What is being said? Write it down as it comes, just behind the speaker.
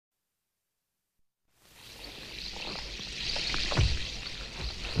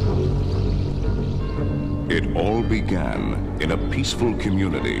It all began in a peaceful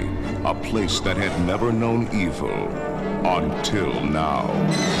community, a place that had never known evil until now.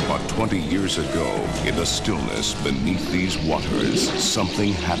 But 20 years ago, in the stillness beneath these waters,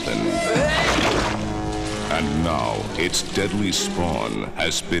 something happened. And now, its deadly spawn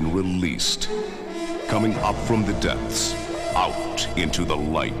has been released, coming up from the depths, out into the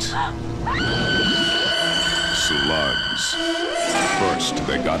light. Slugs. First,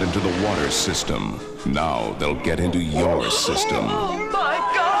 they got into the water system. Now, they'll get into your system. Oh, my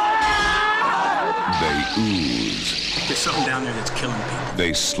God! They ooze. There's something down there that's killing people.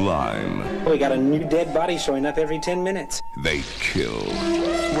 They slime. We got a new dead body showing up every 10 minutes. They kill.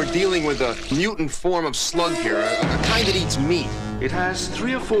 We're dealing with a mutant form of slug here, a kind that eats meat. It has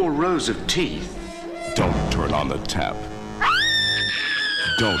 3 or 4 rows of teeth. Don't turn on the tap.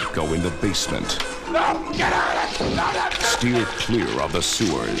 Don't go in the basement. No! Get out of it! Steer clear of the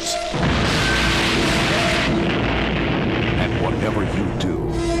sewers. And whatever you do,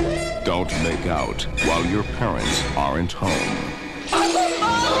 don't make out while your parents aren't home.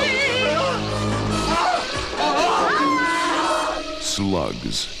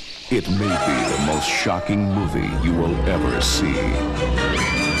 Slugs. It may be the most shocking movie you will ever see.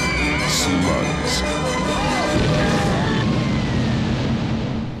 Slugs.